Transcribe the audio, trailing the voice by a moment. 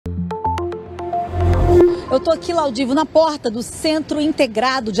Eu estou aqui, Laudivo, na porta do Centro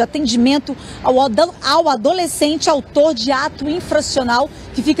Integrado de Atendimento ao Adolescente Autor de Ato Infracional,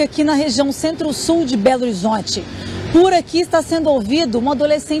 que fica aqui na região centro-sul de Belo Horizonte. Por aqui está sendo ouvido um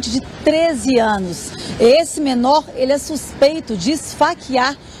adolescente de 13 anos. Esse menor, ele é suspeito de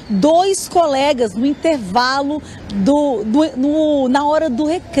esfaquear dois colegas no intervalo na hora do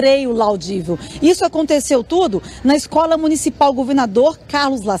recreio, Laudível. Isso aconteceu tudo na Escola Municipal Governador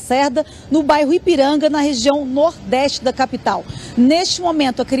Carlos Lacerda, no bairro Ipiranga, na região nordeste da capital. Neste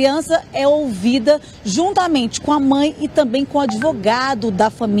momento, a criança é ouvida juntamente com a mãe e também com o advogado da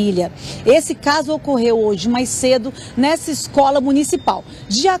família. Esse caso ocorreu hoje mais cedo nessa escola municipal.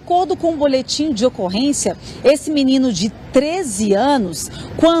 De acordo com o boletim de ocorrência, esse menino de 13 anos,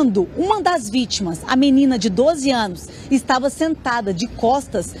 quando uma das vítimas, a menina de 12 anos, estava sentada de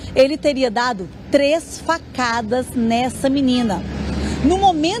costas, ele teria dado 3 facadas nessa menina. No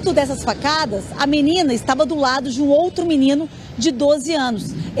momento dessas facadas, a menina estava do lado de um outro menino de 12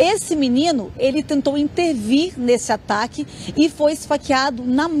 anos. Esse menino, ele tentou intervir nesse ataque e foi esfaqueado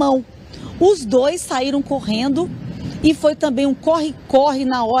na mão. Os dois saíram correndo. E foi também um corre-corre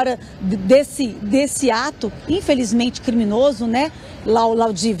na hora desse ato, infelizmente criminoso, né,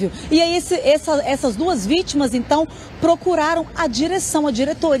 Laudívio? E aí essas duas vítimas, então, procuraram a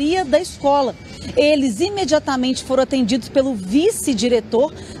diretoria da escola. Eles imediatamente foram atendidos pelo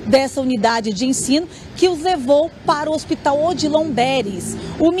vice-diretor dessa unidade de ensino, que os levou para o hospital Odilon Deres.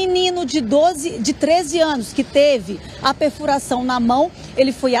 O menino de 13 anos, que teve a perfuração na mão,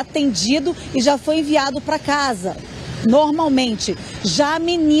 ele foi atendido e já foi enviado para casa normalmente. Já a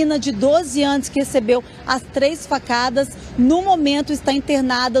menina de 12 anos, que recebeu as 3 facadas, no momento está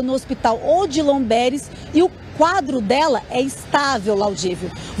internada no hospital Odilon Deres e o quadro dela é estável, Laudívio.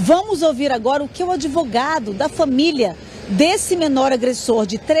 Vamos ouvir agora o que o advogado da família desse menor agressor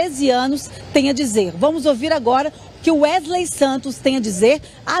de 13 anos tem a dizer. Vamos ouvir agora o que o Wesley Santos tem a dizer,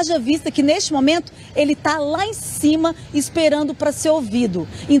 haja vista que neste momento ele está lá em cima esperando para ser ouvido.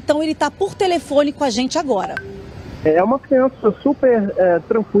 Então ele está por telefone com a gente agora. É uma criança super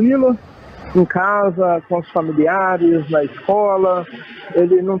tranquila, em casa, com os familiares, na escola.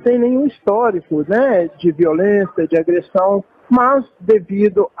 Ele não tem nenhum histórico, né, de violência, de agressão, mas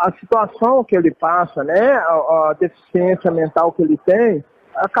devido à situação que ele passa, né, a deficiência mental que ele tem,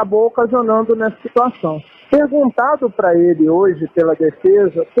 acabou ocasionando nessa situação. Perguntado para ele hoje pela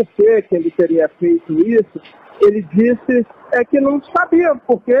defesa por que ele teria feito isso, ele disse que não sabia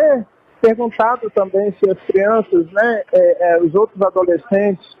por quê. Perguntado também se as crianças, né, os outros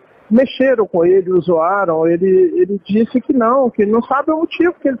adolescentes mexeram com ele, o zoaram, ele disse que não sabe o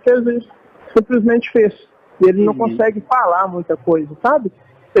motivo que ele fez isso, simplesmente fez. E ele não consegue falar muita coisa, sabe?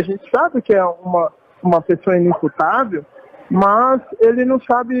 A gente sabe que é uma pessoa inimputável, mas ele não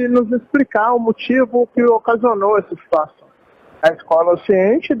sabe nos explicar o motivo que ocasionou essa situação. A escola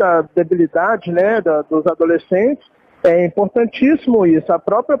ciente da debilidade, né, dos adolescentes. É importantíssimo isso. A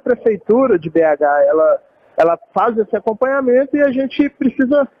própria prefeitura de BH, ela faz esse acompanhamento e a gente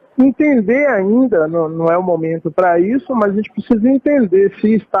precisa entender ainda, não é o momento para isso, mas a gente precisa entender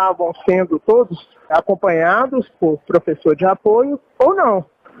se estavam sendo todos acompanhados por professor de apoio ou não.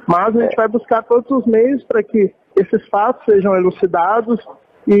 Mas a gente vai buscar todos os meios para que esses fatos sejam elucidados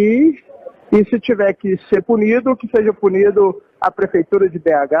e se tiver que ser punido, que seja punido a prefeitura de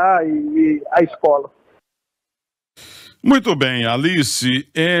BH e a escola. Muito bem, Alice,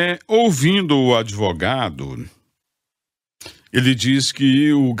 ouvindo o advogado, ele diz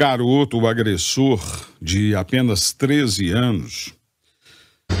que o garoto, o agressor de apenas 13 anos,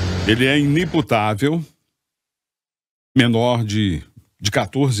 ele é inimputável, menor de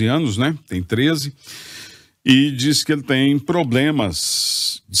 14 anos, né? Tem 13, e diz que ele tem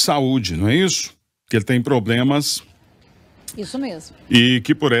problemas de saúde, não é isso? Que ele tem problemas... Isso mesmo. E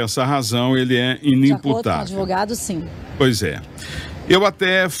que por essa razão ele é inimputável. De acordo com o advogado, sim. Pois é. Eu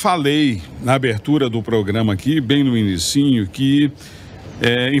até falei na abertura do programa aqui, bem no inicinho, que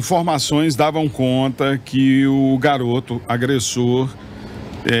informações davam conta que o garoto agressor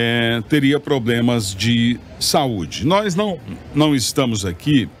teria problemas de saúde. Nós não estamos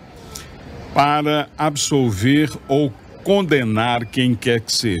aqui para absolver ou condenar quem quer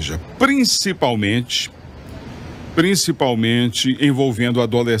que seja, principalmente envolvendo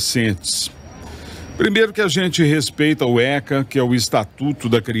adolescentes. Primeiro, que a gente respeita o ECA, que é o Estatuto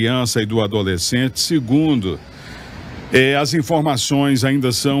da Criança e do Adolescente. Segundo, as informações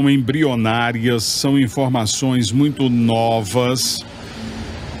ainda são embrionárias, são informações muito novas.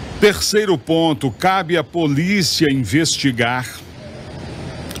 Terceiro ponto, cabe à polícia investigar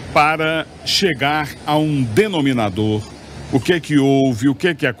para chegar a um denominador o que houve, o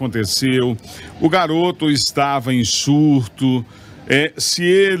que aconteceu. O garoto estava em surto. Se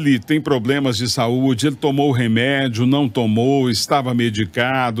ele tem problemas de saúde, ele tomou o remédio, não tomou, estava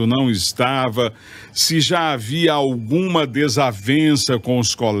medicado, não estava, se já havia alguma desavença com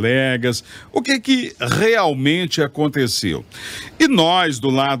os colegas, o que realmente aconteceu. E nós, do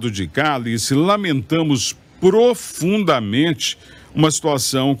lado de cá, Alice, lamentamos profundamente uma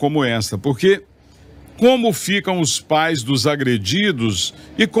situação como essa, porque como ficam os pais dos agredidos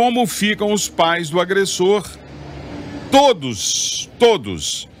e como ficam os pais do agressor?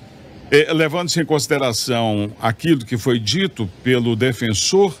 Todos, levando-se em consideração aquilo que foi dito pelo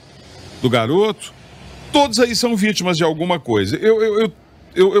defensor do garoto, todos aí são vítimas de alguma coisa.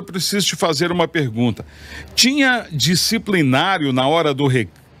 Eu preciso te fazer uma pergunta. Tinha disciplinário na hora do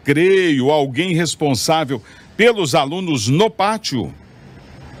recreio, alguém responsável pelos alunos no pátio?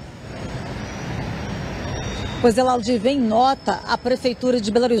 Pois é, Laudívio, em nota, a Prefeitura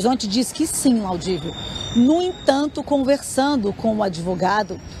de Belo Horizonte diz que sim, Laudívio. No entanto, conversando com o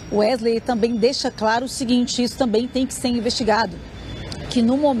advogado, Wesley também deixa claro o seguinte: isso também tem que ser investigado. Que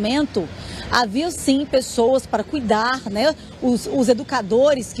no momento havia sim pessoas para cuidar, né? Os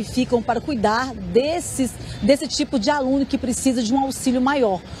educadores que ficam para cuidar desse tipo de aluno que precisa de um auxílio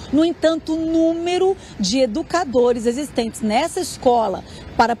maior. No entanto, o número de educadores existentes nessa escola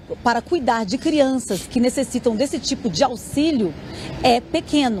para cuidar de crianças que necessitam desse tipo de auxílio é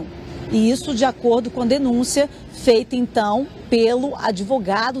pequeno. E isso de acordo com a denúncia feita então pelo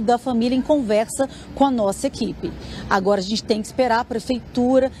advogado da família em conversa com a nossa equipe. Agora a gente tem que esperar a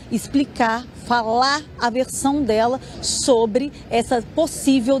prefeitura explicar, falar a versão dela sobre essa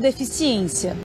possível deficiência.